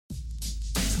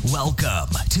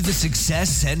Welcome to the Success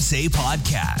Sensei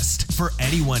podcast for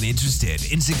anyone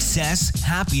interested in success,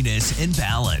 happiness, and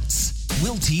balance.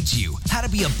 We'll teach you how to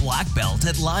be a black belt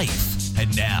at life.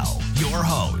 And now, your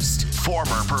host,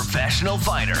 former professional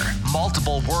fighter,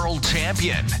 multiple world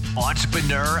champion,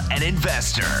 entrepreneur, and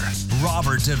investor,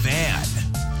 Robert Devan.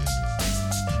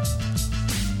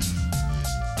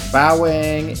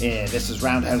 Bowing in. This is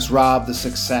Roundhouse Rob, the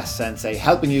Success Sensei,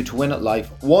 helping you to win at life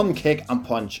one kick and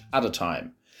punch at a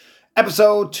time.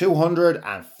 Episode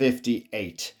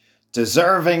 258.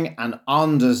 Deserving and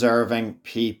Undeserving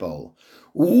People.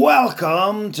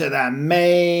 Welcome to the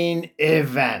main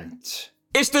event.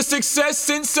 It's the Success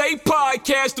Sensei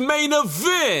podcast main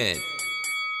event.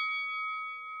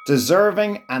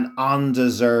 Deserving and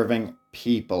undeserving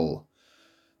people.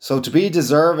 So to be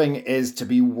deserving is to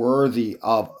be worthy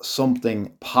of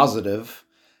something positive.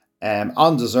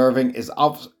 Undeserving is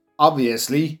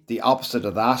obviously the opposite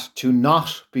of that, to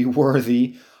not be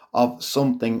worthy of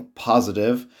something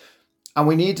positive. And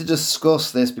we need to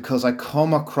discuss this because I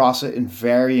come across it in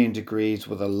varying degrees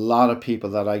with a lot of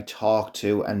people that I talk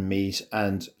to and meet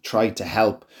and try to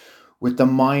help with the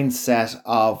mindset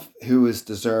of who is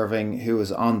deserving, who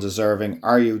is undeserving.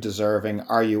 Are you deserving?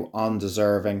 Are you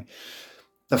undeserving?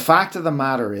 The fact of the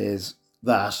matter is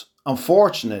that,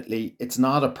 unfortunately, it's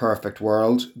not a perfect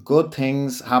world. Good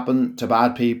things happen to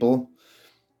bad people.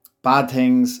 Bad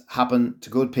things happen to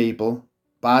good people.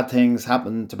 Bad things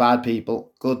happen to bad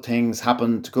people. Good things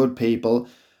happen to good people.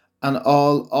 And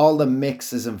all the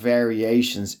mixes and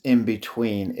variations in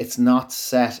between. It's not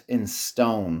set in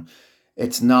stone.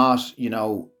 It's not,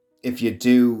 if you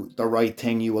do the right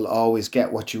thing, you will always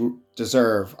get what you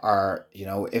deserve, or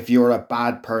if you're a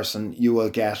bad person, you will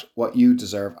get what you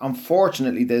deserve.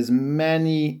 Unfortunately, there's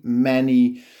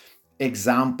many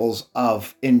examples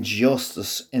of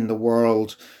injustice in the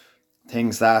world,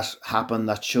 things that happen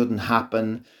that shouldn't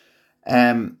happen.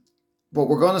 But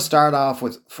we're going to start off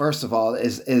with, first of all,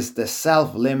 is the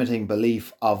self-limiting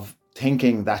belief of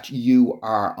thinking that you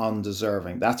are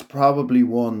undeserving. That's probably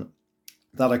one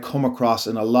that I come across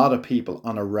in a lot of people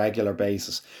on a regular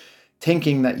basis.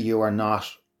 Thinking that you are not,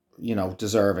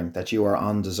 deserving, that you are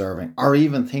undeserving, or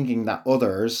even thinking that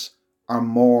others are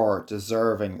more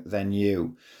deserving than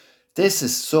you. This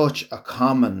is such a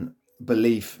common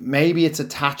belief. Maybe it's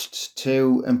attached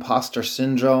to imposter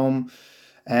syndrome.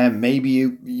 Maybe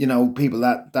people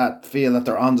that feel that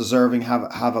they're undeserving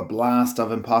have a blast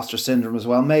of imposter syndrome as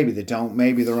well. Maybe they don't.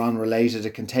 Maybe they're unrelated.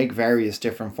 It can take various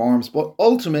different forms. But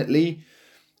ultimately,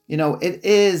 it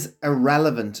is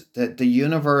irrelevant that the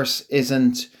universe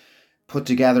isn't put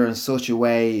together in such a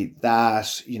way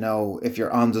that, if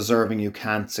you're undeserving, you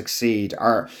can't succeed.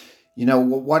 Or,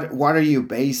 what are you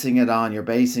basing it on? You're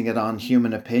basing it on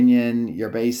human opinion. You're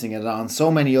basing it on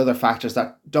so many other factors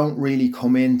that don't really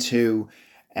come into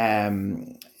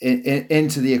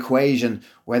the equation,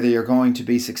 whether you're going to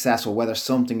be successful, whether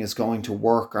something is going to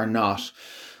work or not.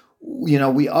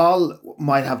 We all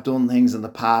might have done things in the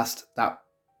past that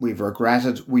we've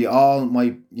regretted. We all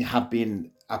might have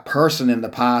been a person in the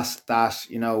past that,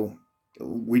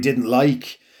 we didn't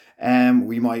like.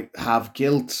 We might have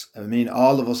guilt. I mean,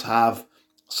 all of us have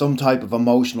some type of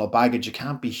emotional baggage. You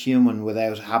can't be human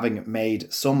without having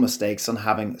made some mistakes and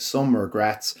having some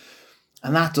regrets.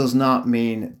 And that does not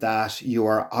mean that you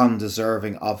are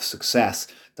undeserving of success,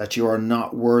 that you are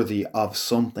not worthy of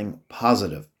something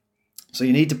positive. So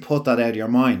you need to put that out of your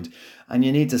mind, and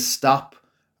you need to stop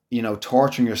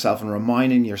torturing yourself and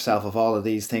reminding yourself of all of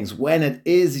these things when it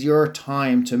is your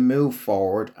time to move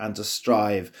forward and to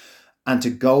strive and to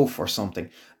go for something.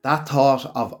 That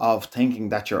thought of thinking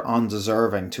that you're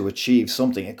undeserving to achieve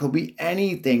something, it could be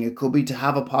anything. It could be to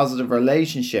have a positive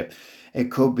relationship. It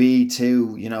could be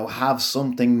to, have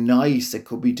something nice. It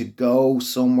could be to go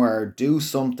somewhere, do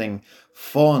something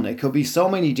fun. It could be so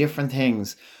many different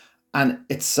things. And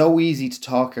it's so easy to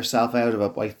talk yourself out of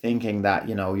it by thinking that,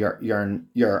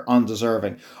 you're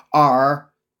undeserving,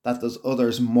 or that there's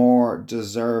others more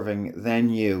deserving than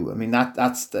you. I mean,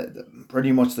 that's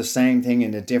pretty much the same thing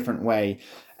in a different way.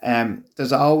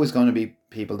 There's always going to be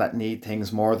people that need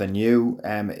things more than you.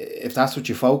 If that's what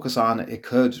you focus on, it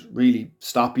could really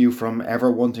stop you from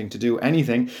ever wanting to do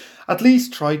anything. At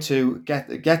least try to get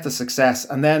the success.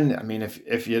 And then, I mean,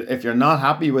 if you're not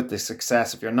happy with the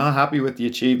success, if you're not happy with the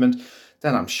achievement,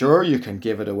 then I'm sure you can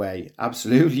give it away.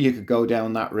 Absolutely, you could go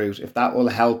down that route if that will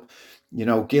help,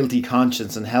 guilty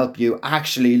conscience, and help you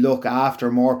actually look after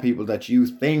more people that you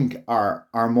think are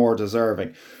more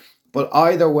deserving. But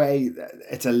either way,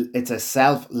 it's a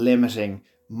self-limiting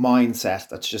mindset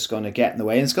that's just going to get in the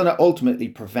way, and it's going to ultimately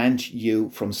prevent you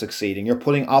from succeeding. You're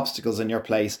putting obstacles in your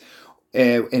place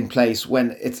in place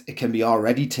when it can be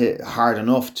already hard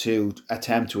enough to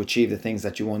attempt to achieve the things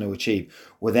that you want to achieve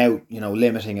without,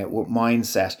 limiting it with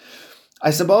mindset. I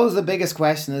suppose the biggest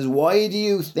question is, why do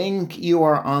you think you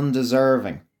are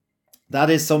undeserving? That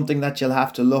is something that you'll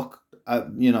have to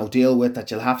deal with,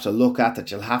 that you'll have to look at,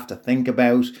 that you'll have to think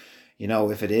about.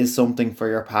 If it is something for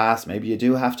your past, maybe you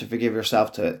do have to forgive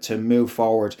yourself to move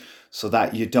forward so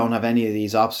that you don't have any of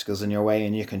these obstacles in your way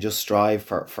and you can just strive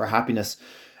for happiness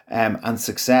and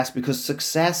success, because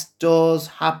success does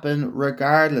happen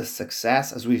regardless.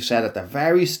 Success, as we've said at the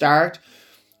very start,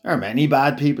 there are many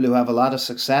bad people who have a lot of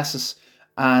successes,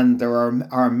 and there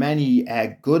are many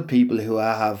good people who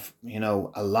have,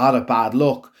 a lot of bad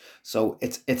luck. So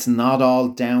it's not all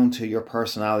down to your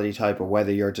personality type or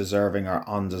whether you're deserving or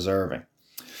undeserving.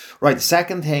 Right. The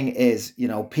second thing is,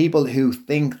 people who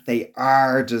think they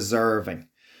are deserving.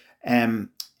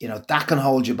 That can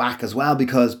hold you back as well,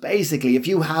 because basically if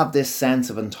you have this sense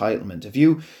of entitlement, if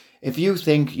you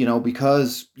think,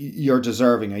 because you're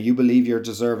deserving, or you believe you're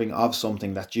deserving of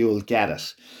something, that you'll get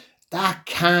it, that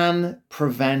can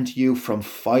prevent you from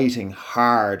fighting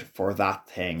hard for that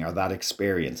thing or that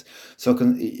experience. So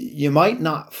you might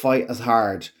not fight as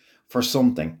hard for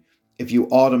something if you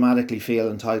automatically feel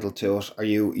entitled to it, or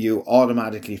you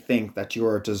automatically think that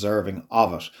you're deserving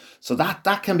of it. So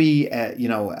that can be,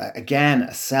 again,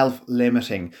 a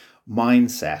self-limiting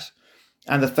mindset.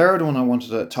 And the third one I wanted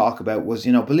to talk about was,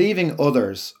 believing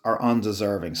others are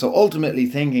undeserving. So ultimately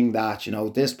thinking that,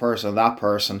 this person, that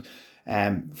person,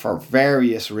 for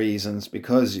various reasons,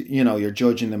 because, you're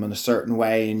judging them in a certain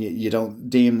way and you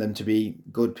don't deem them to be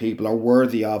good people or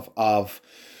worthy of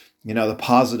the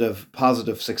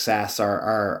positive success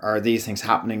or these things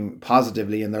happening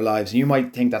positively in their lives. And you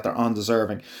might think that they're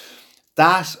undeserving.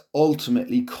 That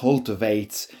ultimately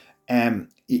cultivates envy,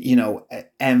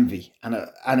 and it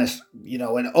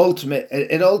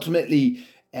ultimately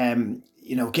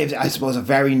gives, I suppose, a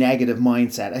very negative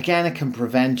mindset. Again, it can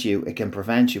prevent you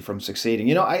from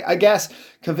succeeding. I guess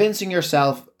convincing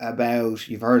yourself about,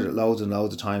 you've heard it loads and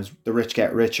loads of times, the rich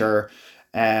get richer.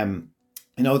 The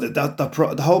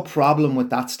whole problem with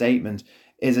that statement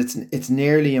is it's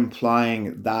nearly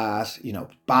implying that,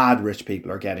 bad rich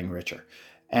people are getting richer.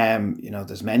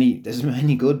 There's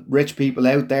many good rich people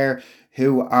out there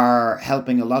who are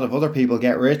helping a lot of other people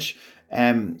get rich.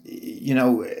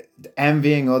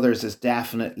 Envying others is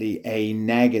definitely a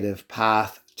negative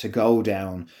path to go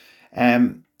down.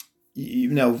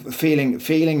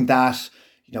 Feeling that,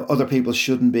 other people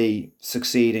shouldn't be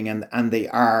succeeding and they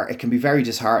are, it can be very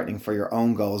disheartening for your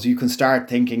own goals. You can start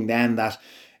thinking then that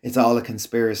it's all a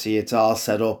conspiracy, it's all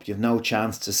set up, you've no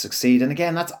chance to succeed. And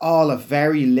again, that's all a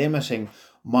very limiting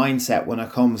mindset when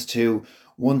it comes to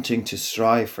wanting to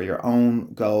strive for your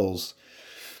own goals.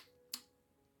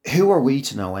 Who are we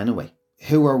to know anyway?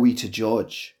 Who are we to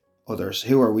judge others?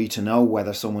 Who are we to know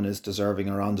whether someone is deserving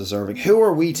or undeserving? Who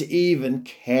are we to even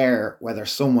care whether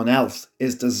someone else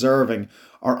is deserving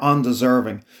or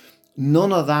undeserving?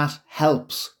 None of that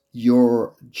helps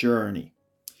your journey.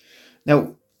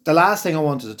 Now, the last thing I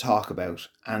wanted to talk about,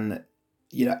 and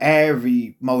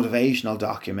every motivational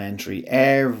documentary,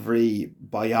 every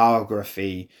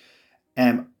biography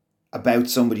about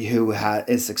somebody who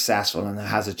is successful and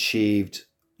has achieved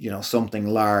something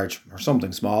large or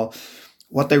something small,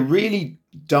 what they really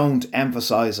don't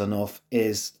emphasize enough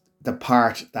is the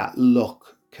part that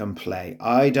luck can play.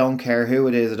 I don't care who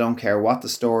it is, I don't care what the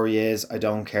story is, I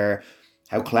don't care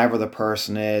how clever the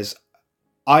person is.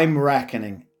 I'm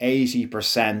reckoning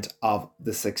 80% of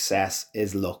the success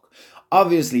is luck.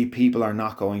 Obviously, people are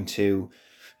not going to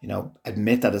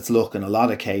admit that it's luck in a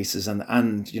lot of cases,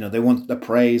 and they want the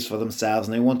praise for themselves,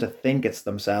 and they want to think it's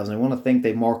themselves, and they want to think they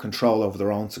have more control over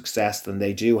their own success than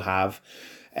they do have.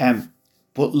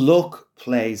 But luck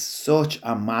plays such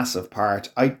a massive part.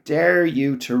 I dare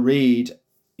you to read,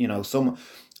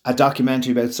 a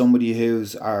documentary about somebody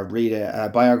or read a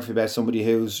biography about somebody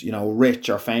who's, rich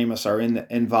or famous or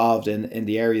involved in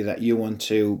the area that you want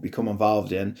to become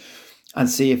involved in, and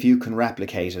see if you can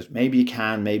replicate it. Maybe you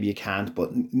can, maybe you can't,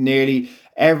 but nearly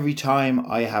every time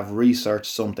I have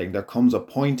researched something, there comes a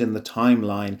point in the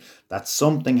timeline that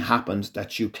something happened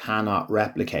that you cannot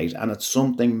replicate, and it's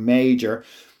something major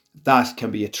that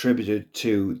can be attributed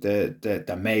to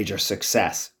the major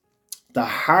success. The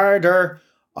harder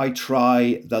I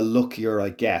try, the luckier I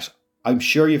get. I'm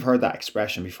sure you've heard that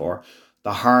expression before.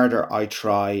 The harder I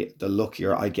try, the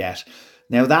luckier I get.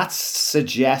 Now that's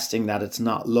suggesting that it's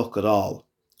not luck at all.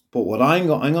 But what I'm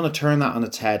going to turn that on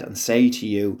its head and say to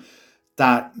you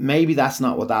that maybe that's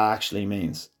not what that actually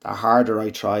means. The harder I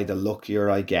try, the luckier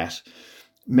I get.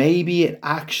 Maybe it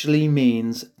actually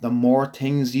means the more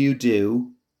things you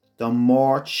do, the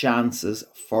more chances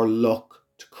for luck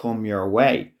to come your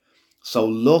way. So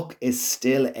luck is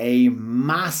still a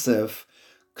massive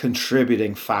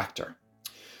contributing factor.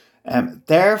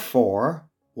 Therefore,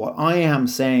 what I am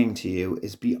saying to you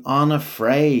is be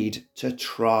unafraid to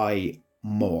try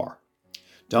more.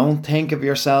 Don't think of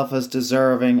yourself as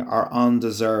deserving or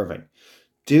undeserving.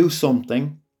 Do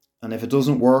something, and if it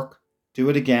doesn't work, do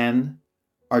it again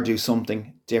or do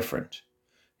something different.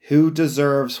 Who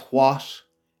deserves what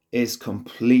is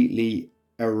completely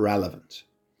irrelevant.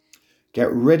 Get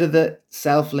rid of the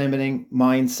self-limiting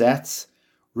mindsets.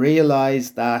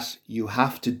 Realize that you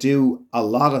have to do a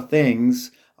lot of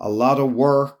things, a lot of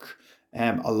work,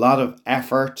 a lot of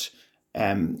effort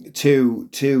to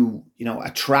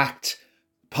attract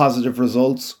positive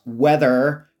results.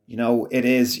 Whether it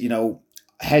is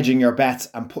hedging your bets,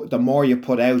 and the more you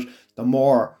put out, the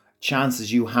more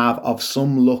chances you have of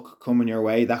some luck coming your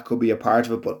way. That could be a part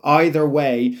of it. But either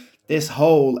way, this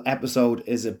whole episode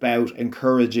is about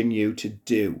encouraging you to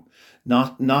do.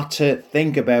 Not to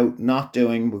think about not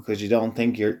doing because you don't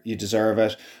think you deserve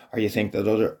it, or you think that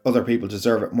other people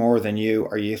deserve it more than you,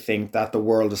 or you think that the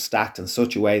world is stacked in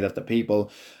such a way that the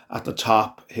people at the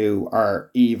top who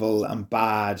are evil and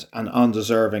bad and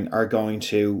undeserving are going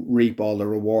to reap all the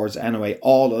rewards anyway.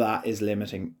 All of that is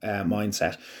limiting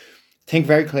mindset. Think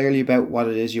very clearly about what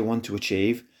it is you want to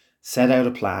achieve. Set out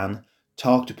a plan.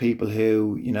 Talk to people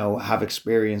who have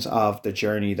experience of the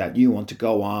journey that you want to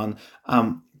go on.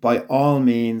 By all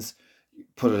means,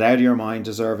 put it out of your mind,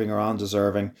 deserving or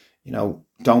undeserving.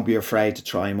 Don't be afraid to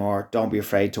try more. Don't be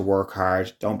afraid to work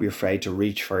hard. Don't be afraid to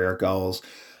reach for your goals.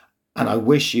 And I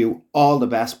wish you all the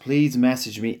best. Please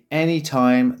message me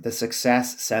anytime.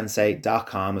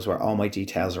 thesuccesssensei.com is where all my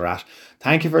details are at.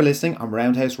 Thank you for listening. I'm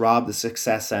Roundhouse Rob, the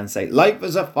Success Sensei. Life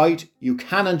is a fight you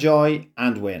can enjoy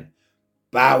and win.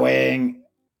 Bowing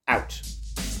out.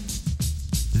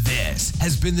 This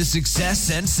has been the Success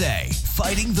Sensei,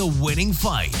 fighting the winning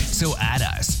fight. So add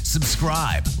us,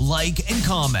 subscribe, like, and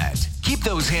comment. Keep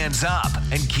those hands up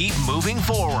and keep moving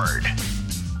forward.